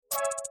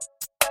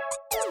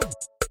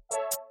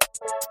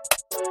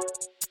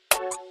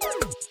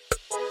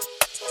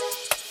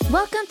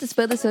Welcome to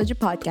Spill the Soju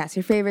podcast,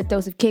 your favorite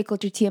dose of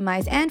K-culture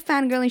TMIs and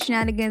fangirling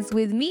shenanigans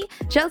with me,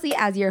 Chelsea,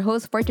 as your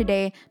host for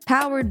today,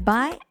 powered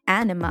by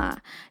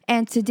Anima.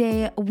 And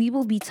today we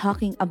will be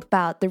talking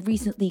about the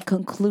recently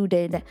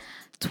concluded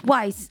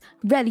Twice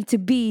Ready to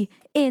Be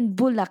in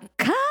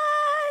Bulacan.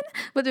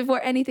 But before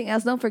anything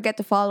else, don't forget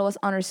to follow us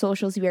on our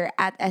socials. We are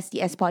at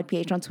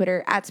SDSPodPH on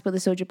Twitter, at Spill the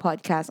Soju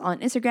Podcast on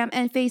Instagram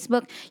and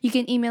Facebook. You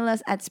can email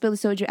us at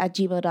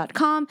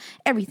spillthesoju@gmail.com.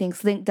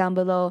 Everything's linked down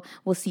below.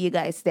 We'll see you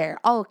guys there.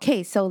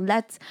 Okay, so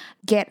let's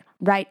get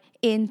right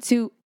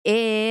into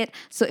it.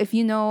 So if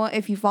you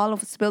follow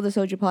Spill the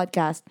Soju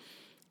Podcast,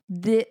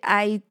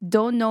 I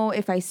don't know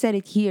if I said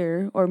it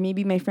here or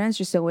maybe my friends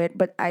just know it,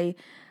 but I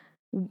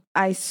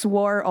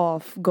swore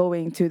off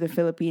going to the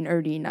Philippine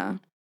Arena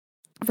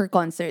for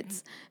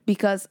concerts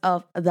because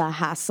of the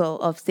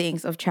hassle of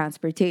things, of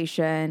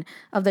transportation,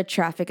 of the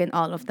traffic and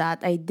all of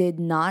that. I did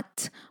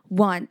not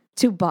want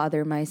to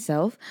bother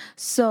myself.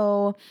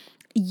 So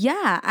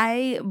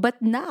yeah,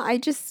 but now I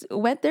just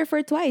went there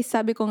for twice.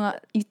 Sabi ko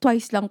nga,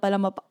 twice lang pala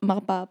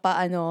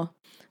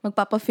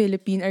magpapa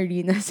Philippine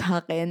Arena sa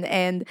akin.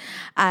 And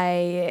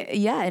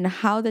and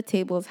how the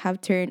tables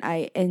have turned,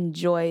 I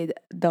enjoyed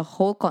the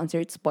whole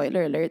concert,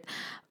 spoiler alert.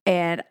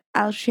 And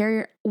I'll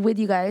share with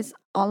you guys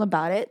all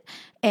about it.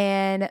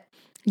 And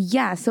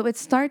yeah, so it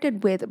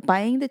started with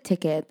buying the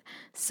ticket.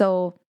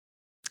 So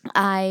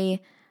I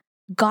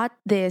got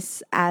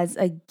this as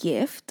a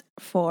gift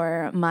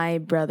for my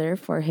brother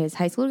for his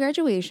high school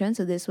graduation.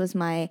 So this was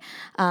my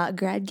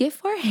grad gift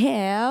for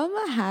him.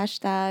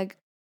 Hashtag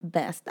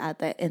best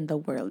ata in the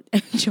world.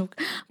 Joke.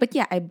 But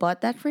yeah, I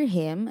bought that for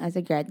him as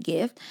a grad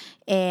gift.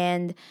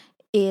 And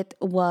it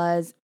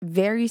was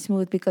very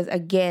smooth because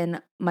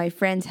again, my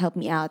friends helped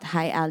me out.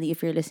 Hi Ali,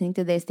 if you're listening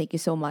to this, thank you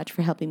so much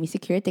for helping me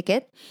secure a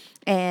ticket.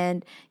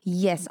 And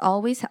yes,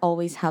 always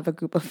have a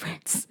group of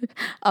friends.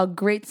 A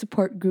great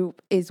support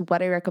group is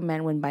what I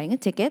recommend when buying a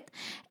ticket.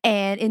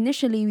 And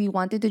initially we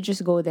wanted to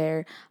just go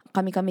there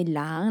kami-kami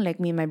lang, like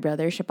me and my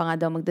brother, siya pa nga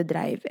daw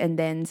magda-drive. And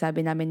then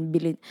sabi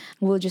namin,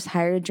 we'll just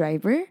hire a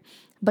driver.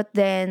 But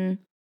then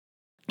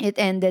it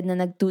ended na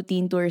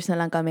nag-two-teen tours na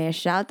lang kami.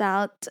 Shout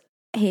out,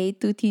 hey,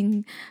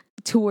 two-teen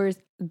tours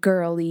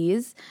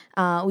girlies.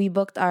 We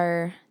booked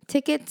our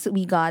tickets.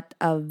 We got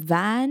a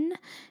van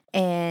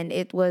and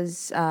it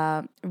was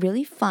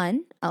really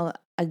fun.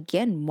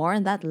 Again, more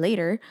on that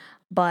later.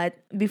 But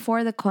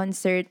before the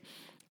concert,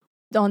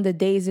 on the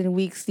days and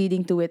weeks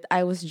leading to it,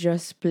 I was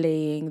just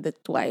playing the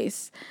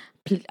Twice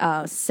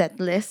set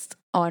list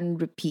on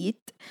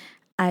repeat.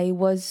 I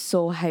was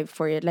so hyped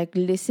for it. Like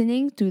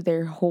listening to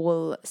their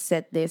whole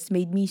set list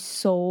made me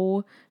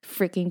so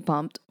freaking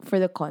pumped for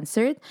the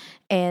concert.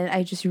 And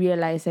I just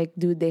realized, like,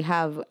 dude, they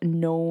have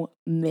no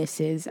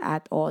misses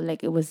at all.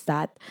 Like, it was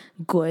that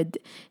good.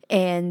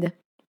 And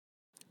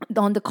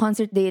on the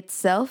concert day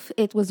itself,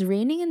 it was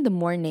raining in the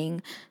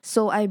morning.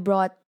 So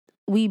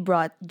we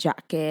brought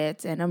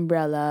jackets and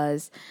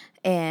umbrellas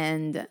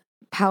and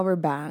power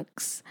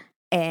banks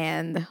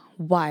and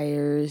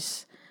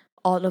wires,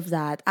 all of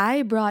that.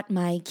 I brought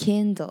my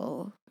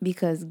Kindle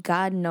because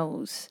God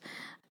knows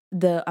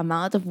the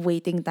amount of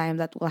waiting time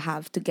that we'll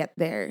have to get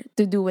there,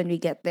 to do when we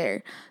get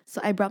there.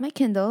 So I brought my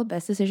Kindle,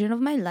 best decision of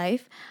my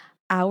life.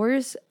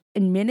 Hours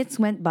and minutes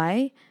went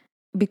by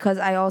because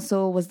I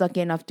also was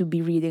lucky enough to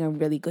be reading a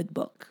really good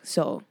book.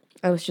 So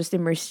I was just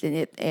immersed in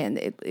it and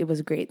it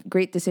was great.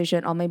 Great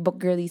decision. All my book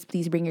girlies,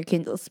 please bring your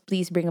Kindles.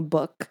 Please bring a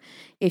book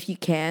if you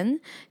can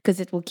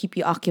because it will keep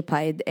you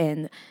occupied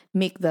and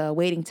make the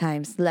waiting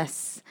times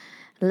less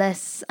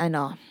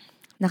nakakaloka,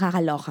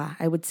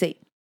 I would say.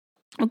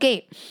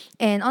 Okay,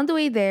 and on the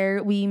way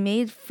there, we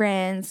made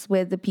friends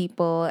with the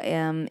people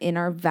in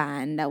our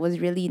van. That was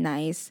really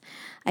nice.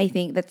 I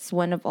think that's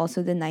one of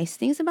also the nice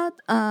things about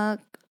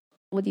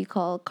what do you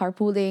call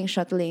carpooling,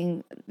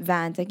 shuttling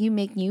vans. Like you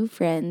make new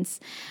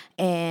friends,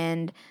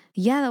 and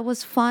yeah, that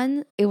was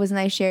fun. It was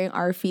nice sharing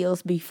our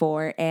feels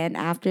before and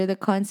after the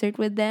concert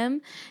with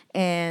them,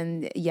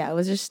 and yeah, it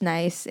was just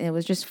nice and it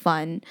was just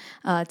fun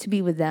to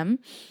be with them.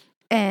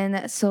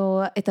 And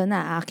so ito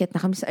na, akit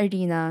na kami sa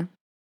arena.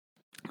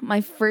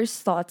 My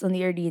first thoughts on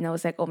the arena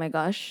was like, oh my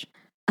gosh,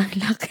 ang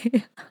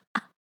laki.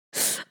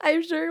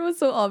 I'm sure it was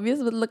so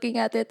obvious, but looking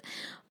at it,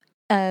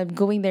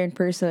 going there in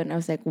person, I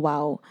was like,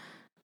 wow,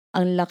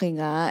 ang laki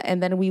nga.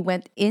 And then we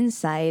went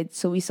inside,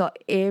 so we saw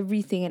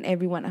everything and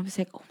everyone. I was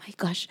like, oh my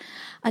gosh,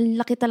 ang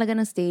laki talaga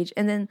ng stage.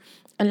 And then,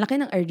 ang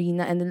laki ng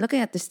arena. And then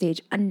looking at the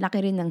stage, ang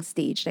laki rin ng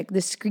stage. Like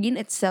the screen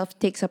itself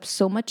takes up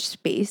so much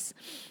space.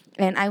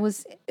 And it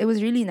was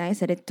really nice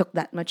that it took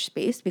that much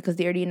space because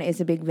the arena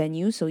is a big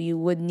venue, so you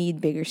would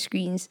need bigger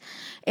screens.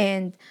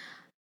 And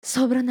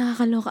sobrang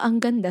nakakaloka. Ang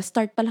ganda.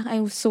 Start pa lang,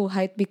 I was so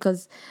hyped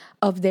because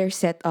of their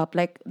setup.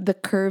 Like, the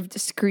curved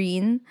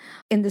screen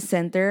in the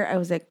center. I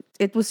was like,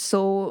 it was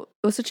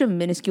such a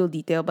minuscule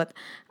detail, but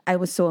I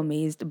was so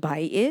amazed by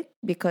it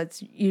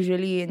because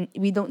usually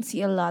we don't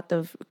see a lot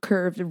of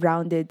curved,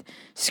 rounded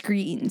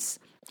screens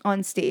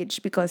on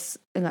stage because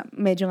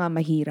medyo nga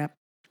mahirap.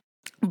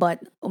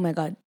 But oh my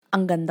god,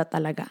 ang ganda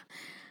talaga.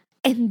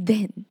 And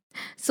then,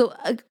 so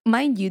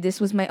mind you, this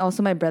was my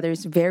also my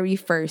brother's very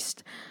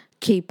first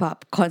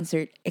K-pop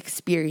concert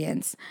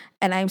experience,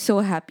 and I'm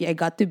so happy I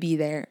got to be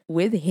there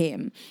with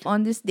him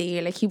on this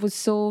day. Like he was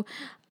so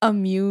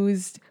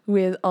amused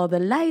with all the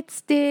light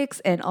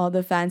sticks and all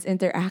the fans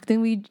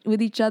interacting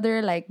with each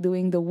other, like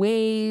doing the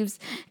waves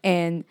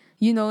and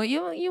yung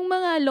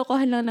mga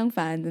lokohan lang ng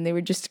fans, and they were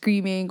just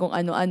screaming kung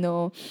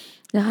ano-ano.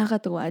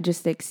 Nakakatuwa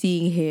just like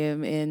seeing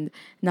him, and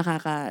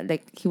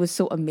like he was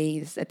so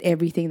amazed at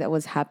everything that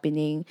was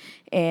happening.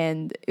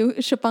 And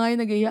siya pa nga yung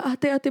nag-iya,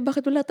 ate,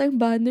 bakit wala tayong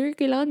banner?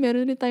 Kailangan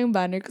meron din tayong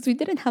banner because we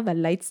didn't have a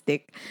light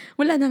stick.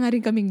 Wala na nga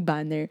rin kaming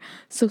banner.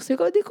 So sabi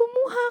ko, di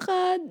kumuha ka.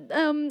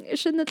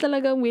 Siya na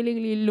talagang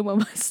willingly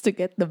lumabas to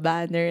get the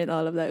banner and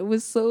all of that. It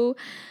was so,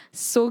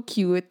 so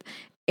cute.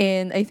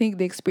 And I think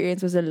the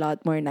experience was a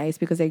lot more nice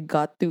because I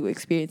got to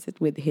experience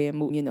it with him,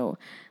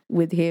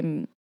 with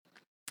him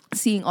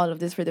seeing all of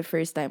this for the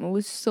first time.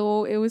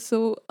 So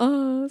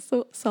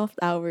soft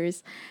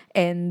hours.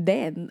 And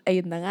then,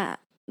 ayun na nga,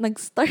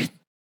 nag-start,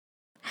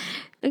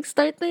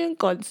 nag-start na yung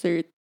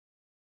concert.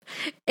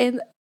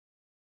 And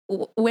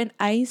when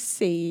I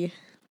say,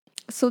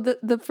 so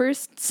the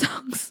first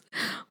songs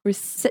were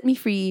Set Me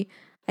Free,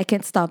 I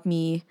Can't Stop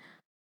Me,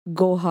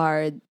 Go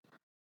Hard,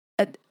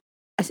 at,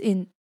 as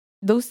in,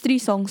 those three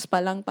songs pa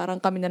lang,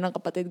 parang kami na ng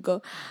kapatid ko,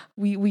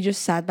 we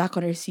just sat back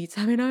on our seats.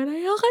 Sabi na,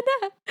 ayoko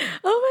na.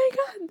 Oh my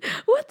God.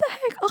 What the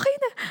heck? Okay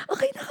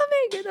na kami.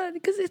 Ganon.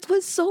 Because it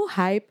was so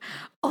hype.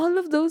 All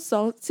of those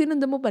songs,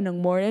 sinundan mo pa ng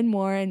More and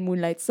More and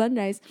Moonlight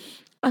Sunrise.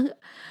 Ang,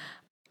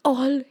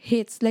 all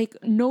hits. Like,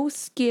 no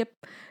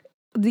skip.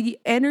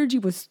 The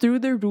energy was through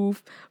the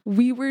roof.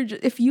 We were,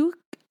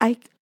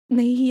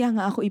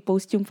 nahihiya nga ako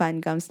i-post yung fan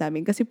cams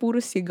namin kasi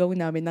puro sigaw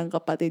namin ng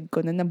kapatid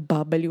ko na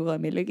nababaliw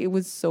kami. Like, it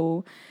was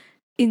so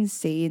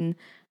insane.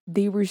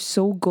 They were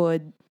so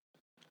good.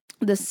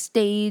 The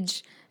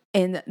stage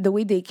and the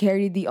way they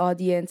carried the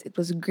audience, it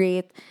was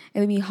great.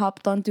 And then we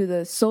hopped onto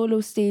the solo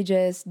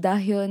stages.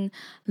 Dahyun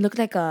looked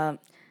like a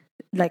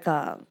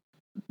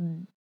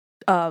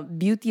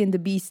Beauty and the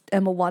Beast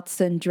Emma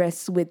Watson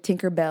dress with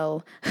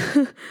Tinkerbell.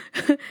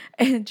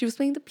 And she was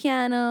playing the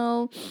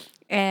piano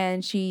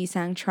and she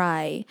sang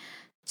Try.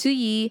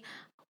 Tsuyi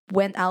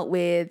went out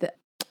with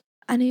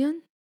ano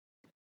yun?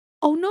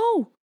 Oh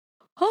no!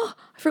 Oh,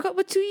 I forgot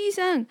what Tsuyi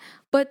sang.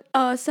 But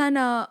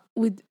Sana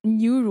with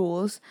New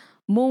Rules,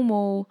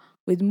 Momo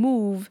with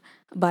Move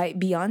by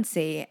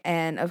Beyonce,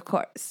 and of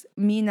course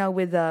Mina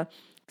with the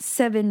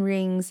Seven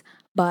Rings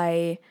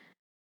by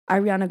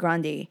Ariana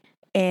Grande.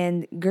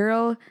 And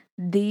girl,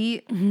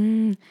 hindi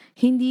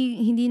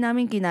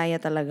namin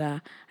kinaya talaga.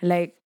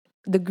 Like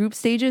the group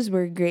stages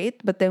were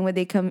great, but then when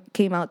they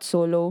came out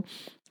solo,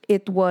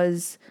 it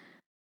was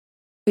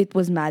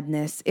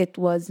madness. It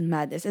was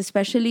madness,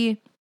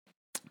 especially.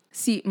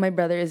 See, my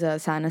brother is a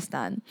Sana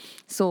stan.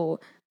 So,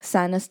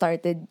 Sana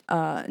started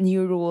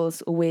New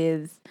Rules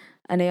with,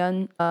 ano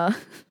yun,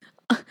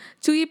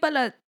 Tsuyi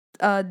pala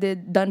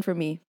did Done For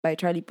Me by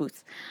Charlie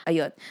Puth.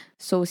 Ayun.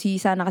 So, si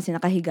Sana kasi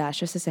nakahiga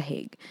siya sa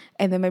sahig.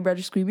 And then my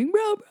brother screaming,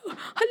 bro,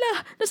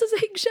 hala, nasa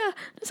sahig siya,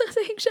 nasa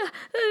sahig siya.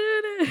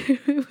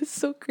 It was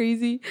so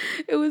crazy.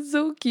 It was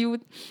so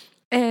cute.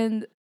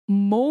 And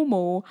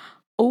Momo,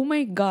 oh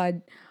my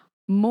God,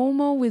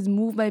 Momo was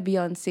moved by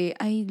Beyonce.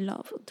 I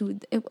love,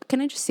 dude. Can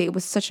I just say it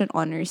was such an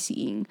honor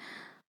seeing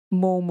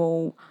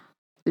Momo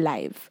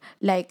live.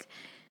 Like,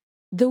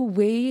 the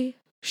way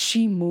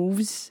she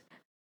moves,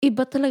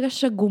 iba talaga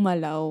siya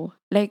gumalaw.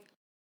 Like,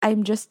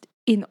 I'm just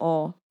in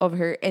awe of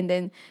her. And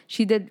then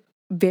she did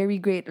very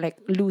great,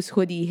 like, loose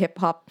hoodie, hip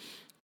hop,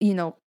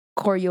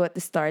 choreo at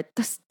the start.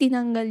 Tapos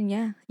tinanggal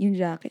niya yung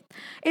jacket.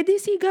 Eh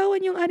di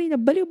sigawan yung arena.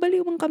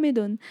 Baliw-baliw man kami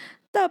dun.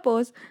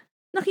 Tapos,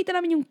 nakita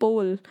namin yung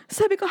pole.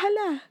 Sabi ko,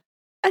 hala,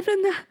 ano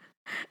na?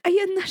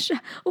 Ayan na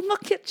siya.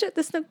 Umakyat siya,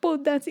 tapos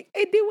nag-pole dancing.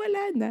 Eh di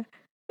wala na.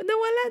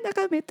 Nawala na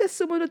kami. Tapos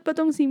sumunod pa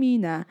tong si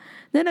Mina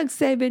na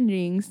nag-seven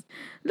rings,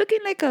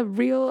 looking like a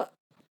real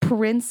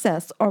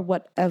princess or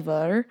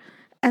whatever.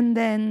 And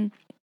then,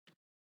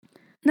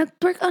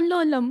 nag-twerk ang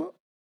lola mo.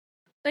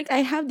 Like,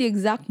 I have the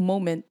exact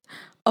moment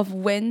of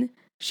when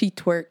she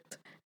twerked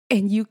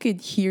and you could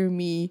hear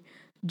me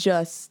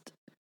just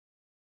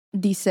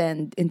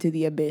descend into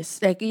the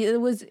abyss. Like it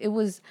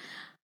was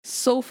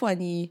so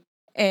funny,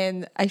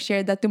 and I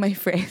shared that to my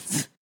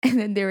friends. And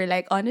then they were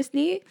like,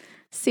 honestly,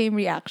 same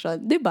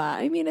reaction. 'Di ba?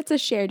 I mean, it's a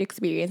shared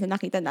experience na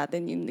nakita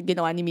natin yung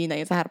ginawa ni Mina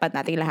yun sa harapan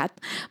nating lahat.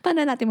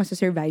 Paano natin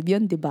masasurvive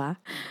yun, 'di ba?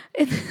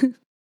 And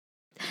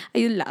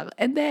ayun lang.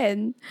 And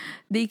then,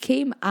 they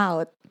came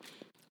out.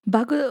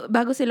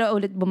 Bago sila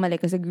ulit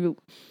bumalik sa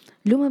group,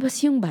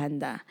 lumabas yung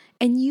banda.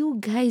 And you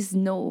guys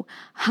know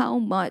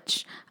how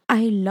much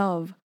I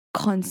love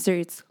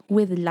concerts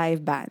with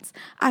live bands.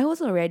 I was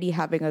already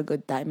having a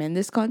good time in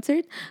this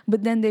concert,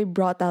 but then they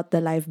brought out the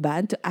live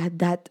band to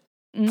add that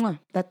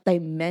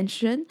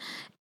dimension.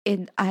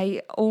 And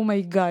oh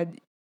my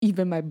God,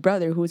 even my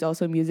brother, who's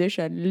also a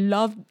musician,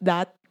 loved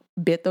that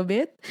bit of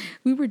it.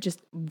 We were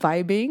just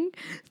vibing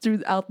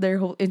throughout their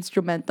whole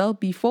instrumental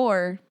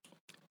before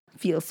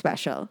Feel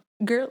Special.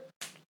 Girl.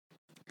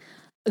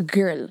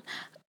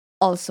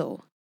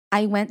 Also,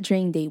 I went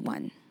during day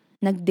one.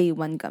 Nag-day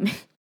one kami.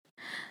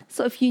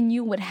 So if you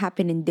knew what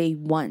happened in day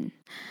one,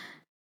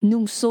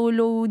 nung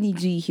solo ni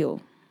Jihyo,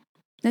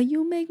 now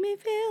you make me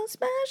feel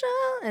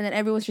special. And then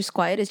everyone's just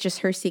quiet. It's just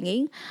her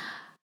singing.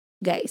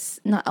 Guys,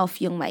 not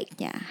off yung mic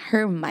niya.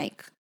 Her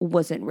mic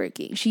wasn't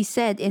working. She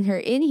said in her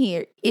in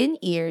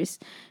ears,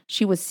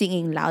 she was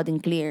singing loud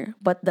and clear,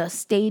 but the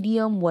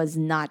stadium was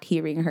not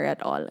hearing her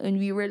at all. And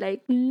we were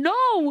like,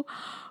 no,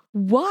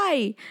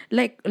 why?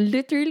 Like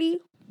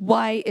literally,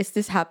 why is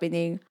this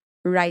happening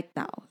right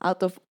now?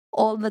 Out of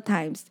all the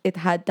times it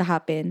had to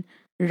happen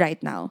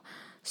right now.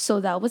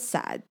 So that was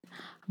sad.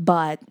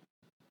 But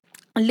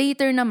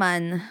later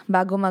naman,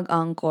 bago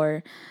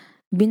mag-encore,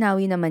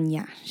 binawi naman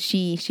niya.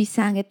 She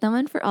sang it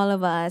naman for all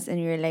of us and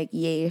we were like,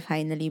 yay,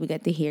 finally we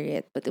get to hear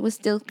it. But it was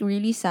still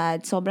really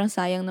sad. Sobrang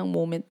sayang ng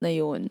moment na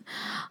yun.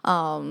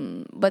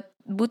 But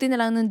buti na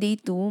lang ng day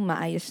 2,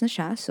 maayos na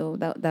siya. So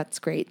that's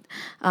great.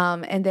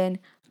 And then,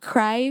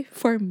 Cry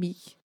for Me.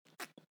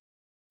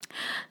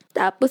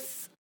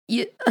 Tapos,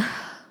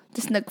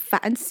 just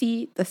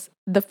nag-fancy.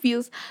 The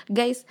feels.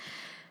 Guys,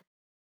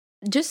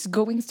 just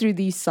going through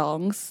these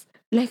songs,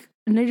 like,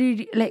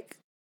 like,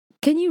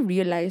 can you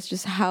realize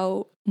just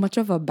how much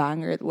of a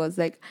banger it was?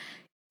 Like,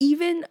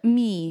 even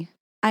me,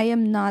 I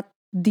am not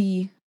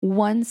the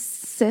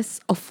oneses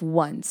of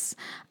ones.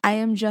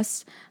 I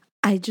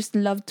just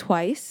love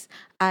Twice.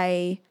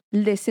 I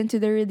listen to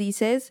the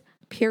releases,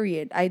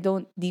 period. I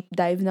don't deep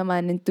dive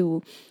naman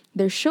into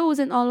their shows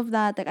and all of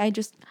that. Like,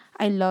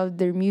 I love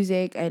their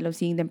music. I love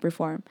seeing them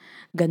perform.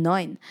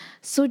 Ganon.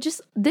 So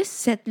just this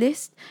set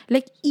list,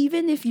 like,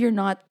 even if you're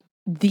not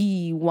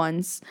the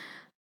ones,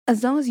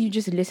 as long as you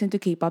just listen to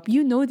K-pop,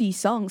 you know these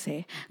songs,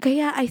 eh.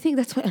 Kaya I think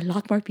that's why a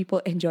lot more people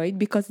enjoyed,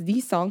 because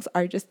these songs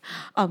are just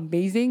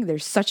amazing. They're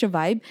such a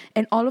vibe.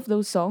 And all of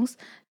those songs,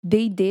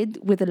 they did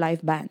with a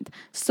live band.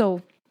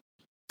 So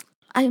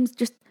I am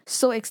just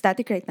so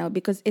ecstatic right now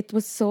because it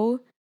was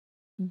so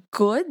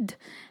good,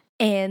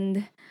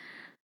 and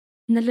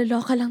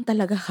naloloka lang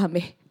talaga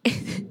kami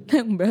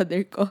ng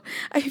brother ko.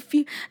 I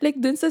feel like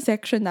dun sa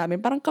section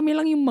namin, parang kami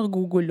lang yung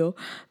magugulo.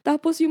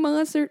 Tapos yung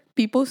mga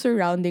people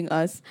surrounding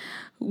us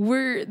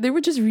they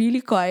were just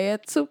really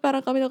quiet. So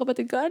parang kami ng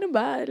kapatid ko, ano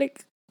ba?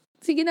 Like,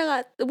 sige na nga,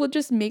 we'll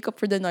just make up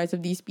for the noise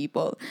of these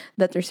people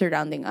that are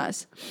surrounding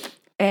us.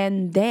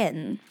 And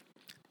then,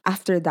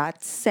 after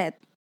that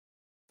set,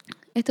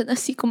 ito na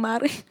si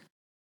Kumare.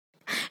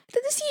 Ito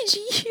na si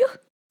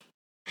Gio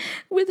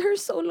with her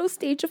solo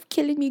stage of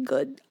Killing Me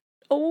Good.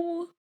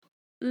 Oh,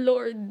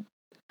 Lord.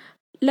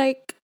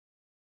 Like,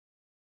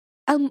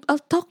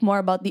 I'll talk more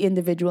about the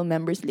individual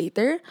members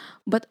later,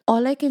 but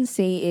all I can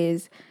say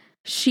is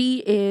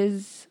she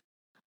is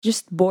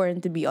just born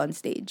to be on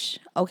stage.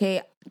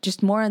 Okay,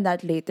 just more on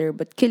that later,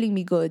 but Killing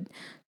Me Good,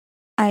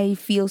 I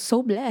feel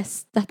so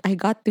blessed that I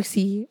got to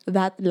see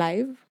that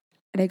live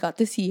and I got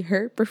to see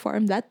her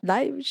perform that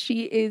live.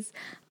 She is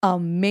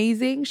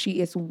amazing.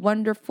 She is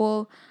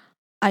wonderful.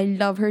 I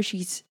love her.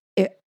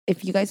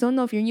 If you guys don't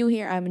know, if you're new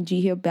here, I'm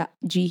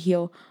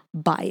Jihyo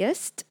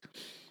biased.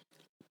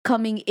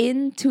 Coming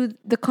into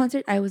the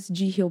concert, I was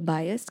Jihyo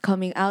biased.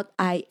 Coming out,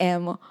 I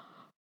am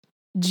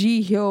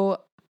Jihyo.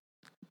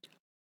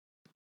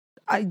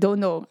 I don't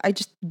know. I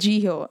just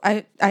Jihyo.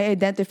 I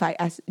identify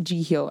as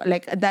Jihyo.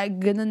 Like, that,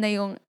 ganun na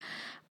yung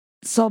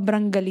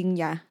sobrang galing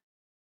niya.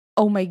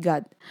 Oh my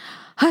God.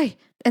 Hi.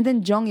 And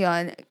then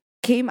Jonghyun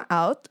came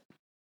out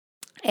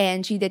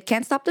and she did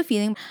Can't Stop the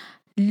Feeling.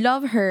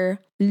 Love her.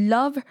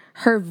 Love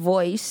her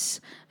voice.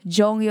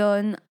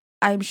 Jonghyun,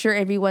 I'm sure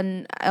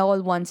everyone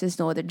all wants to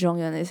know that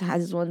Jonghyun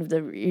has one of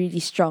the really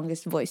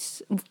strongest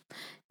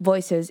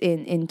voices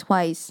in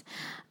Twice.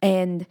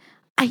 And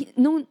I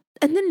know,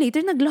 and then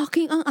later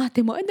naglocking ang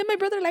ate mo. And then my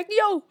brother like,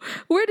 yo,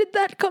 where did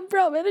that come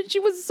from? And then she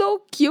was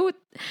so cute.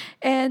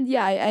 And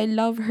yeah, I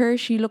love her.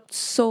 She looked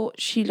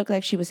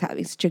like she was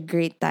having such a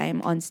great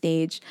time on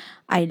stage.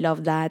 I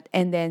love that.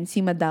 And then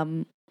si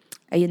Madam,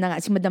 ayun na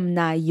nga, si Madam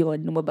na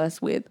yun,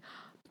 lumabas with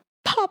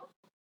Pop.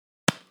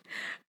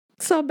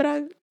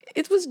 Sobrang,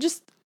 it was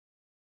just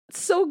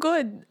so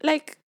good.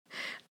 Like,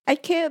 I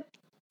can't,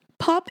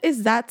 Pop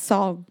is that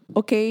song,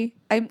 okay?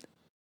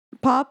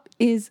 Pop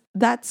is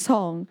that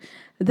song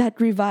that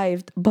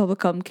revived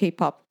bubblegum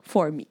K-pop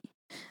for me.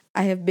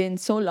 I have been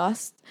so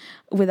lost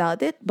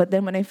without it, but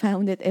then when I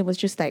found it, it was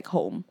just like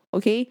home,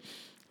 okay?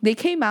 They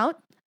came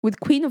out with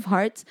Queen of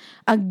Hearts.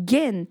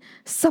 Again,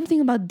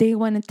 something about day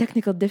one and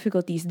technical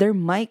difficulties. Their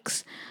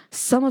mics,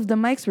 some of the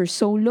mics were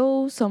so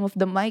low, some of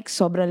the mics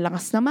sobrang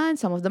lakas naman,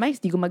 some of the mics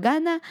di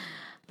gumagana.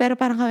 Pero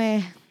parang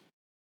kami,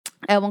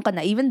 ewan ka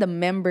na, even the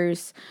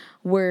members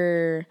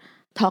were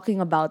talking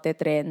about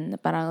it rin.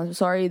 Parang,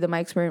 sorry, the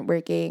mics weren't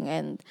working.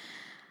 And,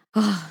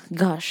 oh,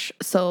 gosh.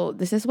 So,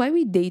 this is why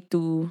we day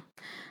 2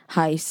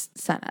 heist.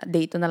 Sana,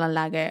 day 2 na lang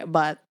lagi.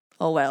 But,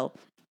 oh well.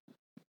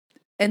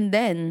 And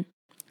then,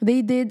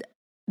 they did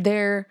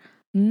their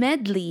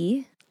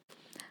medley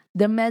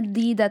The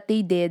medley that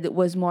they did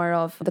was more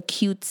of the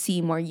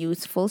cutesy, more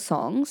useful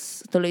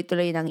songs.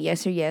 Tuloy-tuloy ng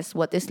Yes or Yes,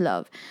 What is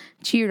Love,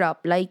 Cheer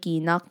Up,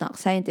 Likey, Knock Knock,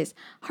 Scientist,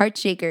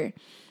 Heartshaker.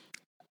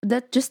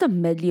 That just a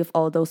medley of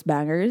all those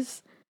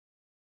bangers.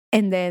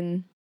 And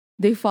then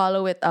they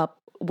follow it up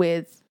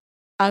with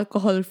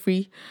Alcohol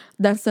Free,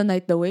 Dance the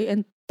Night Away,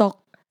 and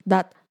Talk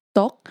That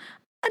Talk.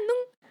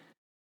 Anong,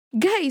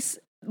 guys,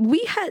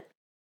 we had.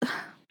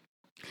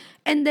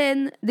 And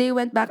then they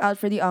went back out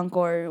for the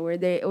encore where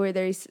they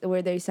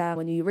sang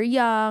when we were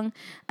young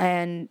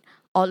and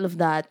all of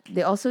that.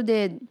 They also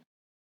did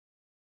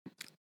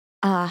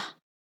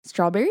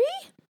Strawberry?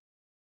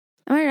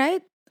 Am I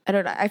right? I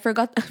don't know. I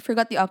forgot I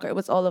forgot the encore. It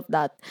was all of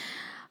that.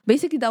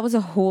 Basically that was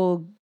a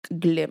whole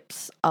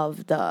glimpse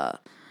of the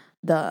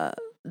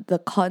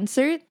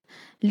concert.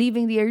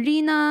 Leaving the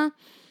arena,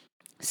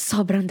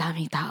 sobrang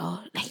daming tao.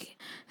 Like,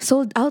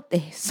 sold out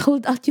eh.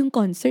 Sold out yung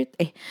concert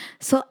eh.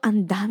 So,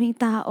 ang daming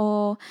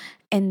tao.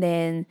 And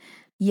then,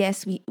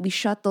 yes, we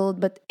shuttled,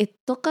 but it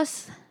took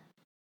us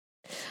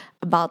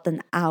about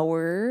an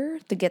hour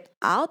to get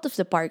out of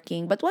the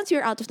parking. But once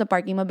you're out of the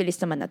parking, mabilis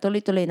naman na.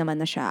 Tuloy-tuloy naman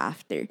na siya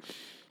after.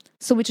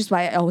 So which is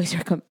why I always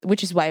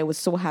which is why I was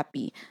so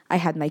happy I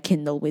had my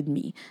Kindle with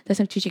me. Tapos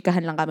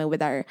nagchichikahan lang kami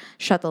with our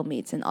shuttle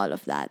mates and all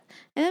of that.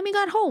 And then we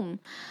got home.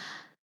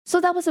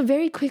 So that was a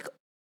very quick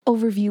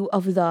overview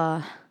of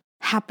the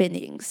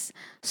happenings.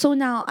 So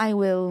now I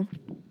will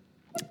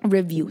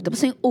review. Tapos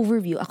na yung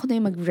overview. Ako na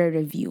yung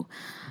magre-review.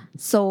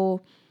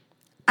 So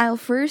I'll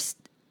first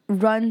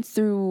run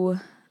through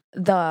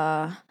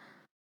the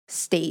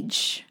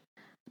stage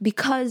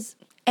because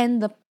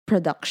and the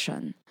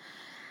production.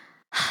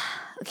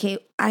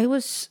 Okay, I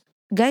was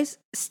guys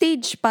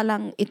stage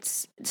palang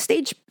it's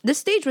stage the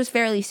stage was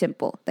fairly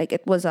simple. Like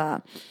it was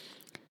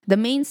the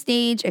main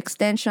stage,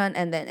 extension,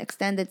 and then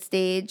extended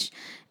stage.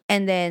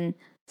 And then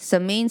sa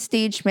main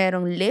stage,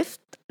 merong lift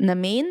na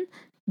main.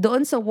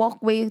 Doon sa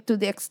walkway to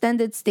the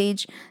extended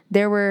stage,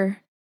 there were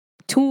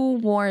two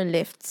more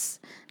lifts.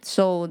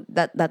 So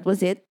that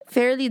was it.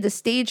 Fairly, the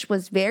stage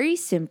was very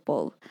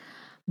simple.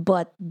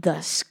 But the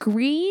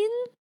screen,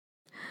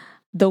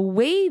 the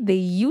way they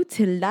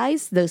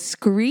utilized the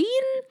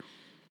screen,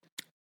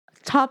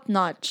 top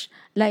notch.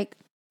 Like,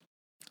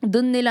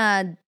 dun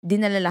nila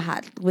dinala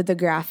lahat with the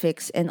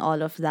graphics and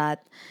all of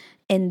that.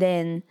 And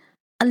then,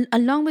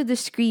 along with the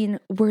screen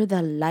were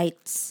the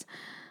lights.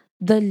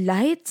 The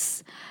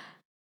lights,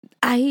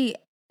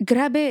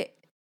 grabe,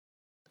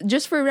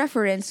 just for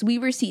reference, we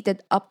were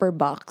seated upper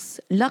box.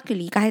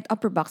 Luckily, kahit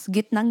upper box,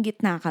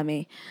 gitnang-gitna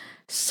kami.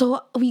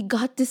 So, we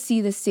got to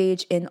see the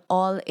stage in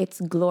all its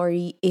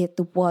glory. It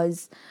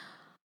was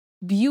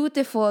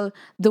beautiful.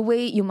 The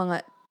way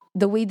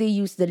they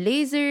used the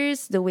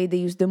lasers, the way they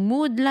used the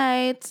mood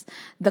lights,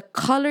 the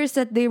colors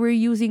that they were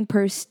using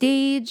per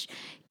stage.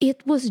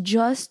 It was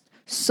just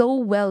so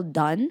well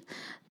done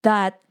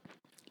that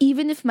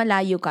even if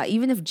malayo ka,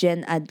 even if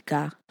Gen Ed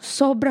ka,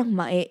 sobrang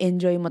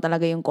ma-enjoy mo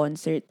talaga yung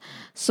concert.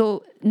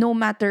 So, no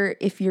matter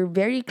if you're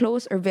very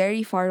close or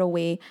very far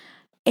away,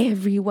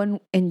 everyone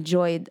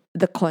enjoyed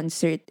the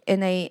concert.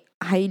 And I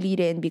highly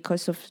rin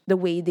because of the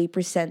way they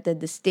presented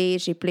the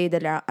stage. They played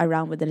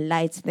around with the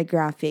lights and the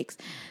graphics.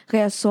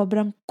 Kaya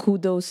sobrang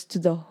kudos to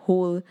the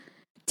whole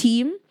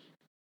team.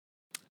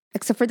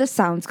 Except for the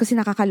sounds, kasi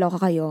nakakaloka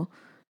kayo.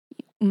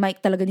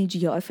 Mic talaga ni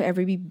Gio, if I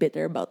ever be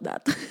bitter about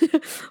that.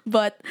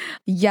 But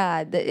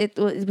yeah, it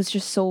was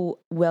just so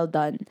well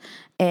done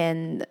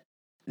and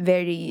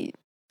very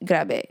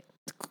grabe.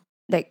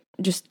 Like,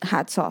 just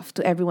hats off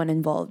to everyone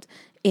involved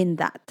in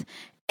that.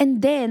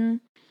 And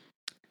then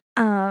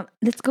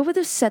let's go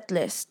with the set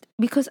list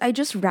because I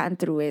just ran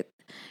through it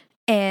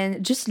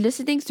and just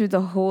listening through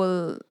the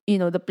whole,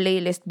 the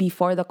playlist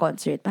before the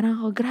concert.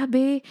 Parang ako,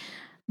 grabe.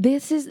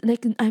 This is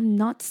like, I'm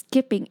not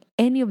skipping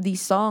any of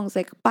these songs.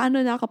 Like, paano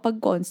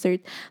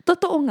nakapag-concert?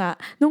 Totoo nga,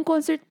 nung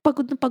concert,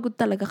 pagod na pagod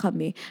talaga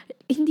kami.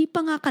 Hindi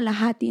pa nga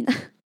kalahati na.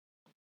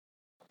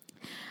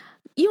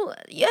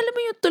 Alam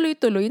mo yung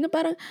tuloy-tuloy na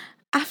parang,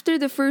 after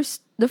the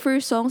first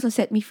songs na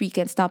Set Me Free,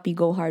 Can't Stop Me,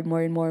 Go Hard,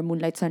 More and More,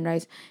 Moonlight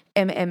Sunrise,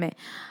 eme,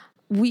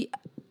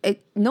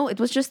 it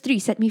was just three.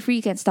 Set Me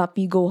Free, Can't Stop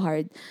Me, Go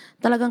Hard.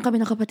 Talagang kami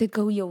na kapatid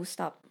ko, yo,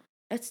 stop.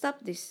 Let's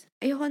stop this.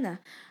 Ayoko na.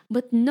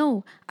 But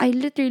no, I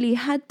literally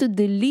had to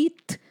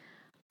delete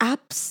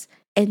apps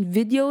and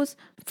videos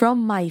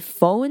from my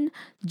phone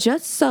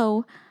just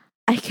so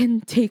I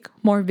can take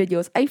more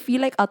videos. I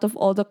feel like out of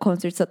all the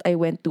concerts that I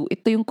went to,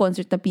 ito yung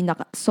concert na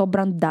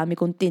sobrang dami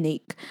kong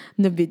tinake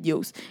na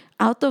videos.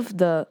 Out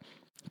of the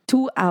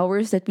 2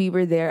 hours that we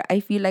were there, I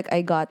feel like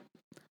I got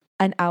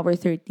an hour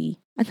 30,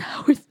 an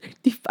hour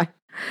 35.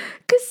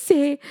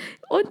 Kasi,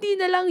 hindi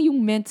na lang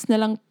yung ments na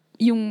lang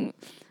yung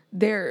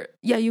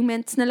yung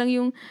ments na lang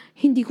yung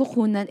hindi ko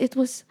kunan. It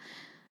was,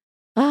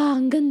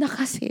 ang ganda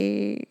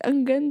kasi.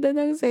 Ang ganda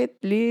ng set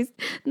list.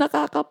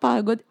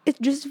 Nakakapagod.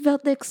 It just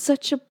felt like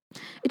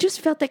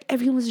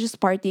everyone was just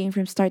partying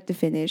from start to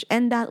finish.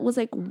 And that's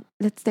like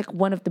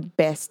one of the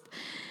best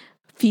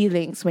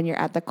feelings when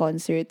you're at the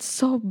concert.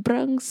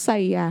 Sobrang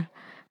saya.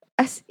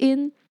 As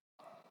in,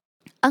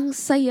 Ang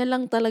saya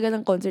lang talaga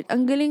ng concert.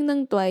 Ang galing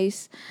ng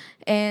Twice.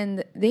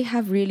 And they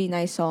have really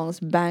nice songs,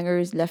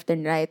 bangers left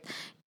and right.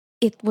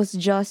 It was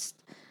just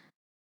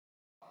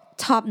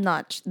top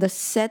notch. The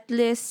set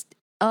list,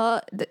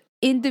 the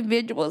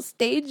individual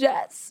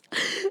stages.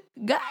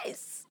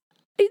 Guys,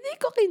 hindi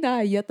ko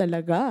kinaya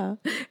talaga.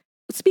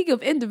 Speaking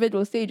of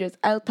individual stages,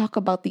 I'll talk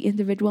about the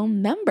individual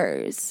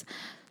members.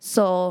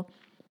 So,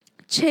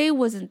 Che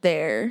wasn't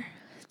there,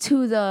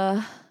 to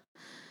the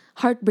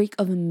heartbreak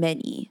of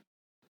many.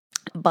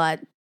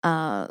 But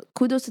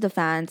kudos to the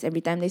fans.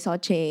 Every time they saw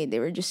Che, they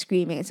were just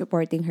screaming and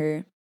supporting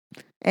her.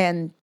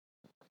 And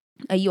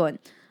ayun,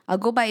 I'll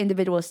go by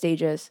individual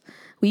stages.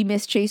 We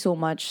miss Che so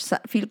much.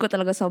 Feel ko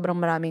talaga sobrang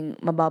maraming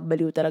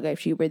mababaliw talaga if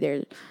she were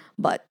there.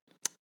 But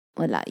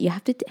wala, you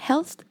have to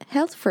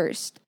health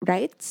first,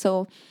 right?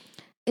 So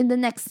in the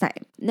next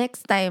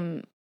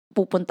time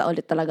pupunta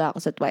ulit talaga ako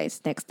sa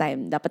Twice. Next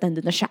time dapat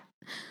nandun na siya.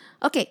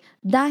 Okay,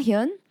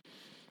 Dahyun,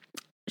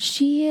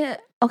 she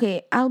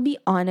okay, I'll be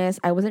honest,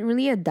 I wasn't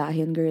really a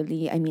Dahyun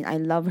girly. I mean, I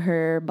love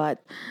her,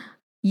 but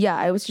yeah,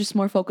 I was just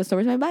more focused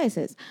towards my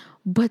biases.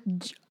 But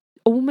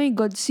oh my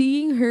god,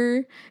 seeing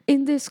her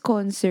in this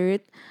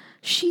concert,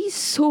 she's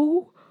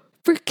so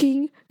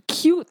freaking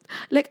cute.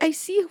 Like, I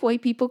see why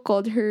people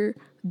called her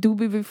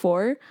Doobie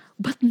before,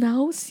 but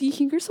now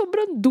seeing her,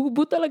 sobrang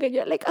dubo talaga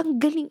niya. Like, ang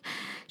galing,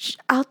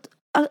 out,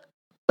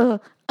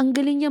 ang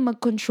galing niya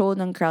mag-control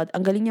ng crowd,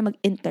 ang galing niya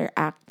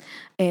mag-interact.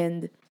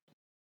 And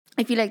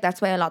I feel like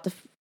that's why a lot of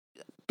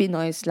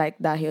Pinoys like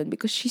Dahyun,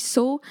 because she's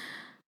so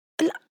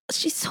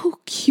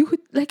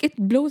cute. Like, it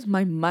blows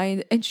my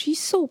mind. And she's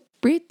so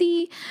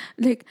pretty.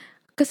 Like,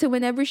 because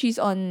whenever she's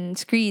on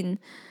screen,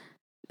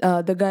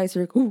 the guys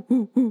are like, ooh,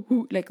 ooh, ooh,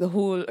 ooh. Like, the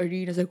whole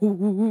arena's like, ooh,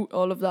 ooh, ooh,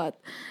 all of that.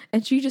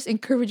 And she just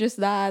encourages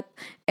that.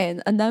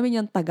 And ang dami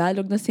niyang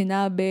Tagalog na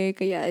sinabi.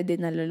 Kaya,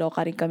 din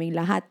naloloka rin kaming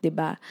lahat,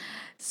 diba?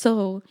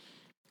 So,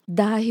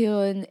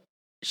 Dahyun,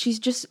 she's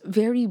just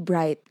very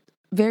bright.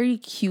 Very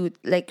cute.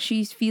 Like,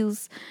 she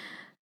feels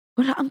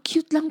wala, ang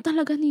cute lang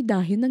talaga ni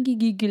Dahyun.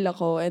 Nanggigigil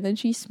ako. And then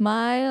she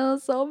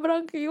smiles.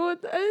 Sobrang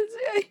cute.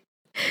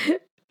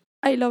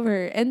 I love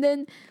her. And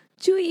then,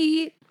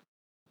 Chewy,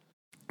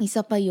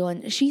 isa pa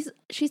yun. She's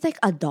like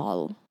a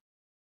doll.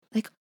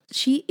 Like,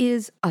 she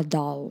is a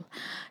doll.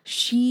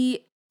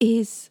 She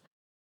is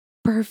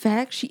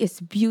perfect. She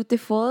is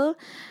beautiful.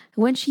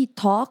 When she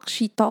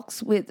talks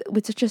with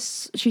such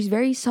she's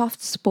very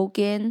soft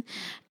spoken.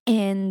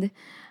 And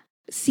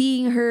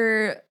seeing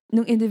her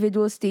nung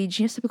individual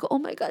stage niya, sabi ko,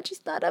 oh my God, she's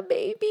not a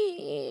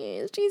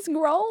baby. She's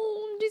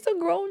grown. She's a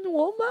grown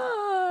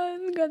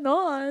woman.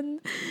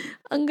 Ganon.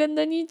 Ang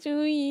ganda ni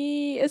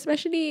Chewy.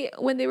 Especially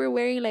when they were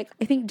wearing, like,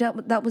 I think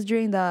that was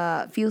during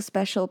the Feel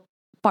Special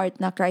part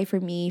na Cry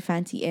For Me,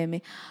 Fancy M.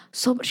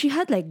 So she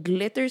had like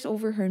glitters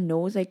over her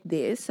nose like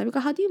this. Sabi ko,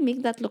 how do you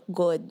make that look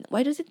good?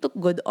 Why does it look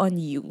good on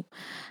you?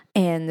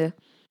 And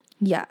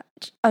yeah,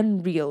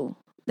 unreal.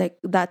 Like,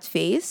 that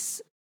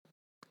face,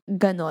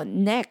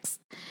 ganon.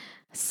 Next,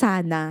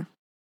 Sana.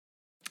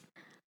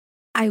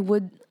 I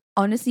would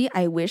honestly,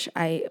 I wish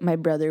my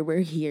brother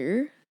were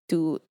here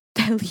to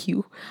tell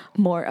you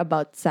more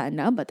about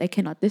Sana, but I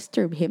cannot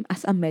disturb him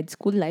as a med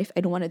school life.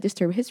 I don't want to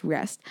disturb his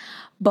rest.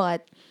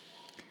 But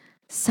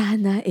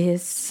Sana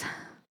is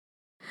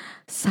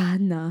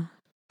Sana.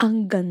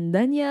 Ang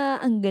ganda niya,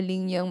 ang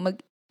galing niyang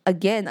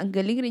ang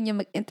galing rin niya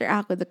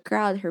mag-interact with the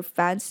crowd. Her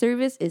fan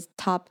service is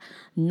top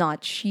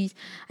notch.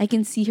 I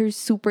can see her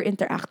super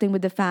interacting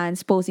with the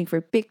fans, posing for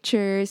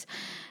pictures,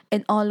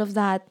 and all of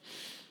that.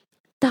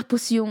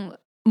 Tapos yung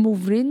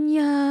move rin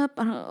niya,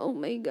 parang, oh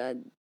my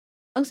God.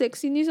 Ang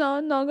sexy ni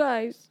Sana,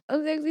 guys.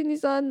 Ang sexy ni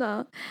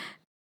Sana.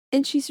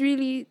 And she's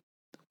really,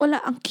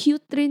 wala, ang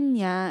cute rin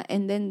niya.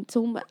 And then,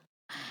 so,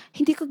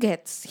 hindi ko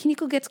gets. Hindi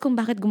ko gets kung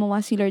bakit gumawa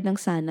si Lord ng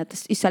Sana,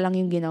 tapos isa lang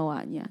yung ginawa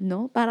niya,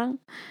 no? Parang,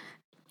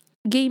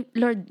 game,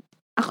 Lord,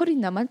 ako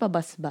rin naman,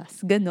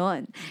 pabasbas.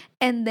 Ganon.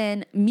 And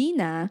then,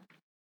 Mina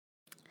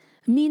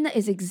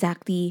is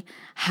exactly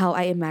how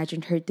I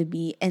imagined her to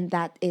be. And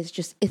that is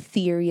just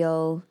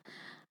ethereal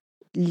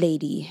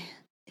lady,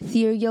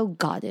 ethereal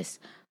goddess,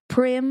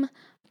 prim,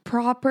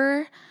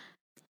 proper,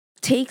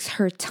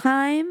 takes her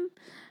time,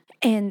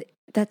 and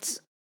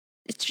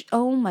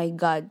oh my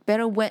God.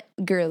 Pero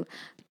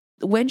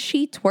when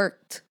she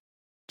twerked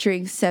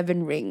during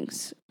Seven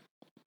Rings,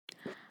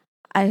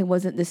 I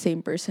wasn't the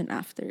same person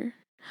after.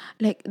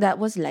 Like, that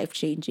was life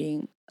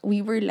changing.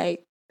 We were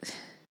like,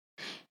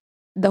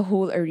 the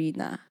whole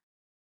arena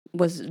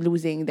was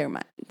losing their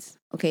minds.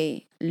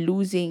 Okay?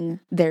 Losing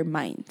their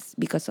minds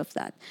because of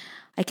that.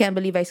 I can't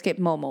believe I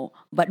skipped Momo.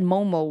 But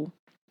Momo,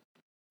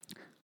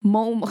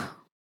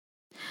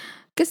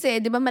 kasi,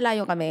 di ba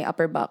malayo kami,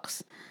 upper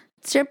box.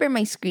 Siyempre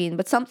may screen,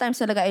 but sometimes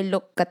talaga I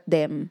look at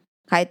them,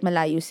 kahit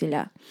malayo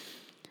sila.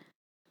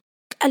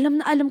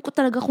 Alam na alam ko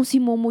talaga kung si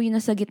Momo yung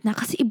nasa gitna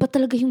kasi iba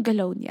talaga yung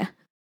galaw niya.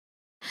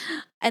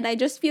 And I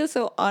just feel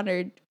so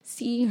honored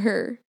seeing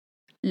her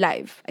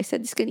live. I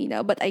said this kanina,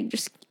 but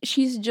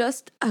she's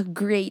just a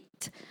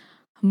great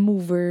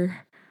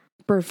mover,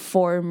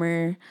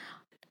 performer.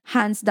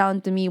 Hands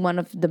down to me, one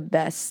of the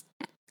best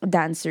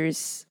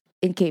dancers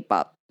in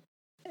K-pop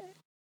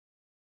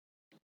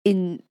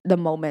in the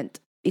moment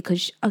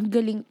because ang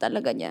galing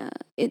talaga niya.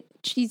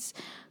 She's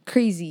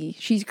crazy.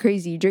 She's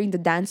crazy during the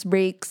dance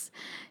breaks.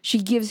 She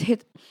gives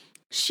it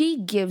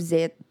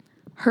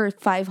her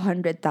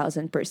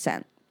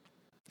 500,000%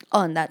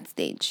 on that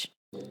stage.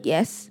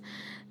 Yes.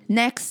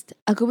 Next,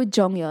 I'll go with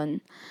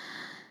Jonghyun.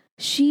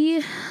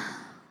 She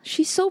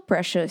she's so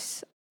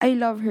precious. I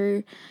love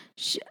her.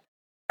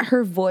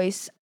 Her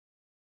voice.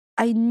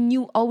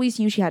 Always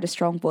knew she had a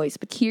strong voice,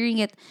 but hearing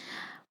it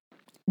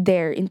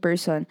there in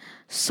person,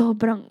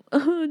 sobrang,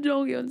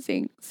 Jonghyun,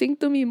 sing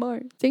to me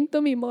more, sing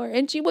to me more.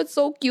 And she was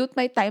so cute.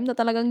 May time na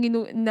talagang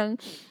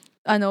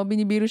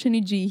binibiro siya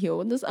ni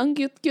Jihyo. Tapos ang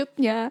cute-cute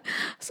niya.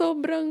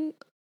 Sobrang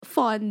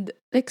fond.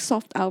 Like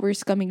soft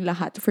hours kaming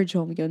lahat for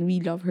Jonghyun. We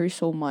love her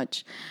so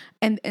much.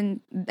 And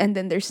then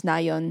there's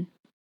Nayeon,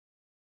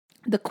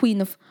 the queen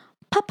of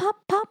pop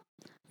pop pop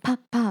pop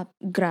pop.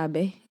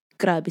 Grabe.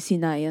 Grabe si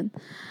Nayeon.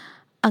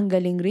 Ang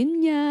galing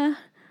rin niya.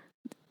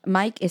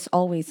 Mike is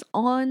always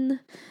on.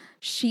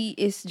 She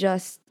is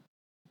just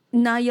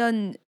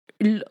Nayon,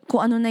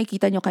 kung ano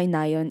nakikita nyo kay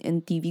Nayon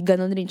in TV,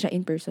 ganon rin siya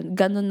in person.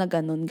 Ganon na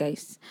ganon,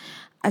 guys.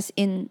 As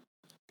in,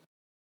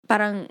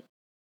 parang,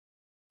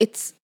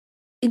 it's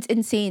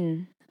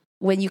insane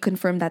when you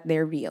confirm that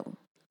they're real.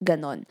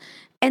 Ganon.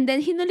 And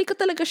then, hinuli ko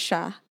talaga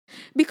siya.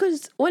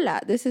 Because,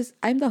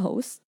 I'm the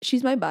host.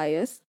 She's my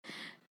bias.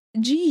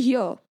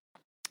 Jihyo.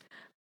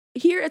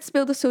 Here at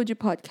Spill the Soju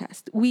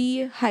podcast,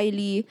 we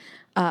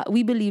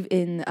believe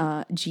in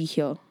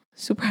Jihyo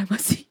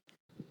supremacy.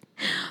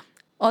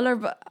 All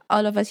of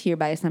us here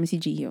bias namin si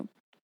Jihyo.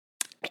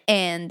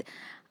 And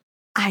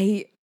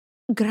I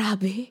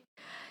grabe.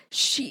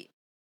 She's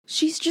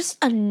just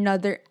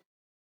another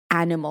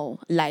animal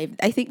live.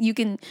 I think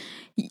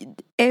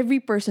every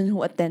person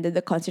who attended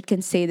the concert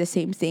can say the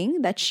same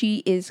thing, that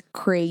she is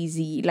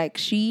crazy. Like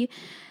Jihyo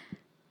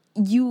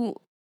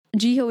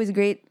is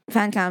great,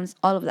 fan cams,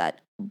 all of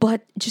that.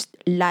 But just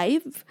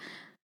live,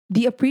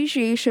 my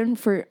appreciation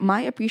for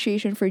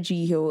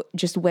Jihyo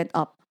just went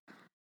up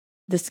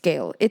the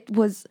scale.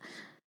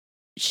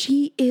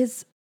 She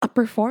is a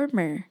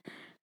performer.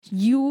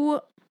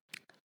 You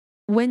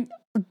when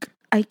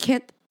I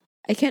can't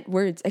I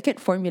can't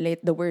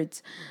formulate the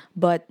words,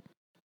 but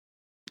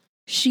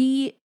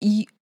if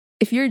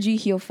you're a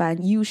Jihyo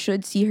fan, you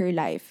should see her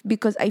live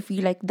because I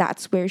feel like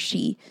that's where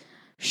she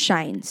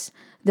shines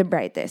the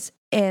brightest.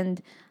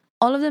 And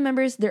all of the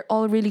members, they're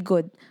all really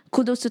good.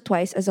 Kudos to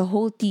Twice as a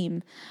whole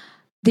team.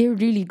 They're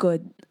really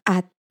good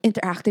at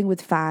interacting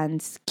with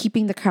fans,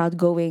 keeping the crowd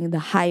going, the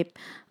hype.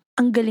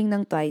 Ang galing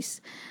ng Twice.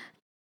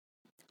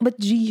 But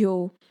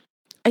Jihyo,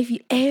 I feel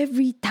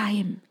every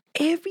time,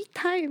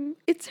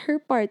 it's her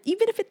part.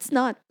 Even if it's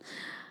not,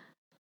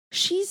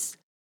 she's,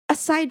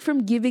 aside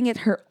from giving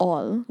it her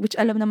all, which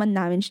alam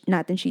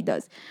natin she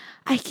does,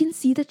 I can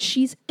see that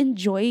she's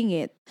enjoying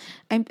it.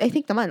 I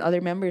think naman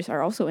other members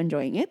are also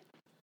enjoying it.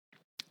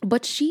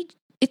 But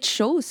it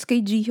shows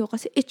kay Jihyo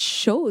kasi it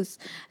shows.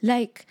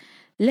 Like,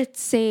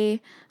 let's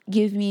say,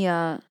 give me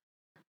I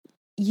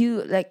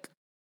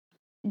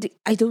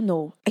don't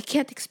know. I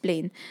can't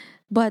explain.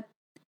 But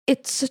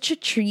it's such a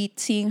treat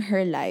seeing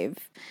her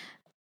live.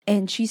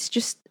 And she's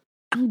just,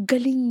 ang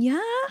galing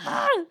niya.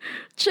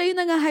 Siya yung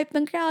nang-hype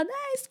ng crowd.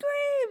 I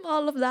scream!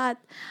 All of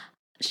that.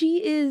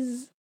 She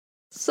is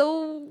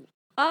so,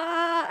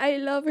 I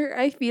love her.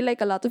 I feel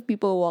like a lot of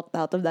people walked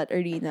out of that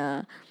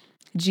arena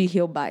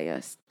Jihyo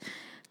biased.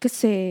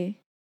 Kasi,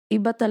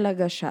 iba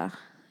talaga siya.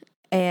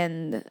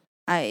 And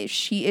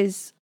she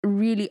is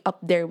really up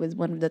there with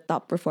one of the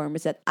top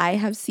performers that I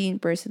have seen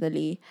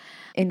personally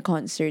in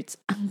concerts.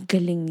 Ang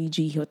galing ni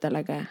Jihyo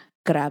talaga.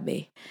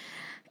 Grabe.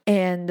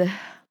 And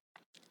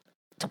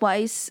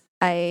Twice,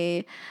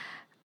 this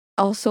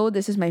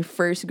is my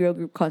first girl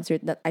group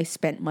concert that I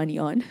spent money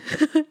on.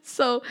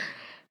 So,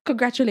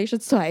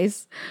 congratulations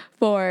Twice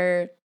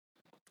for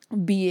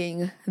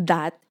being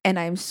that. And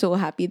I'm so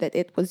happy that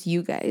it was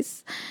you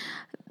guys.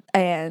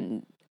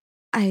 And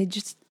I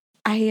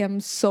am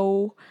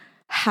so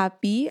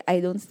happy. I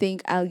don't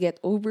think I'll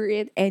get over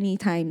it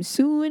anytime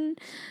soon.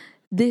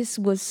 This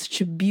was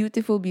such a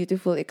beautiful,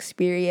 beautiful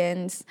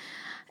experience.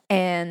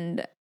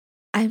 And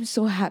I'm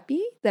so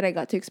happy that I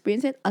got to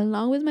experience it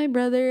along with my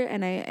brother,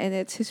 and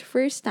it's his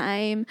first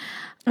time.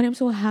 And I'm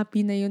so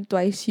happy na yung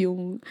Twice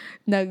yung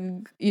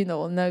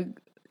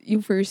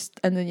yung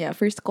first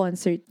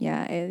concert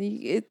niya.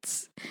 And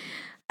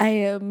I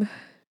am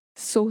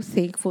so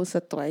thankful sa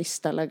Twice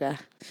talaga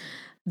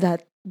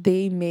that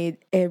they made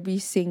every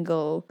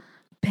single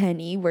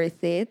penny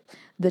worth it.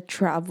 The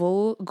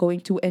travel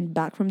going to and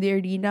back from the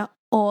arena,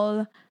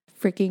 all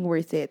freaking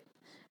worth it.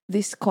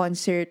 This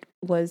concert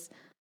was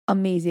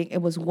amazing.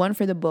 It was one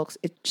for the books.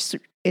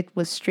 It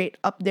was straight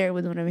up there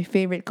with one of my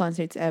favorite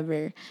concerts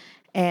ever.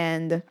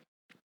 And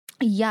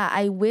yeah,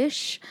 I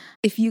wish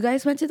if you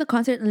guys went to the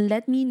concert,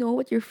 let me know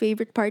what your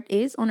favorite part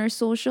is on our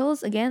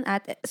socials. Again,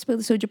 at Spill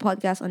the Soju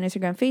Podcast on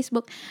Instagram,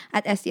 Facebook,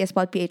 at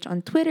STSPodPH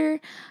on Twitter.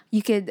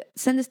 You could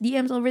send us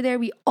DMs over there.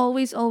 We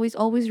always, always,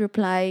 always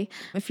reply.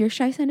 If you're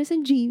shy, send us a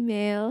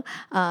Gmail,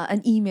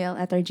 an email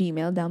at our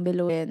Gmail down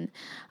below.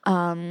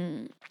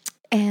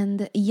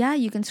 And yeah,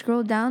 you can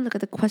scroll down, look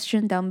at the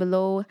question down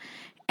below,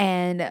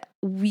 and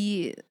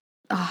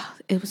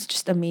it was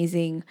just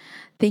amazing.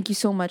 Thank you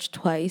so much,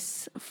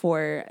 Twice,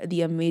 for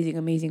the amazing,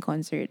 amazing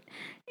concert.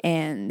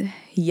 And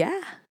yeah,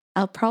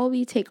 I'll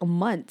probably take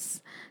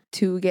months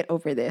to get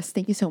over this.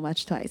 Thank you so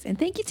much, Twice. And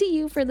thank you to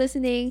you for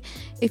listening.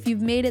 If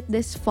you've made it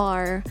this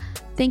far,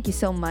 thank you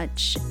so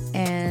much.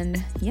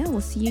 And yeah,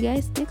 we'll see you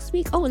guys next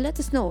week. Oh, let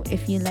us know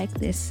if you like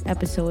this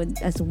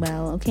episode as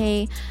well,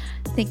 okay?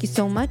 Thank you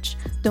so much.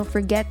 Don't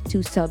forget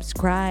to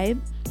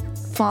subscribe,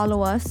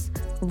 follow us,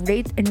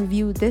 rate and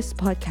review this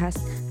podcast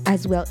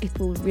as well. It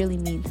will really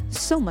mean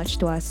so much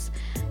to us.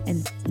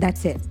 And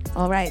that's it.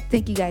 All right.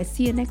 Thank you guys.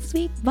 See you next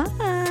week.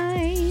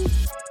 Bye.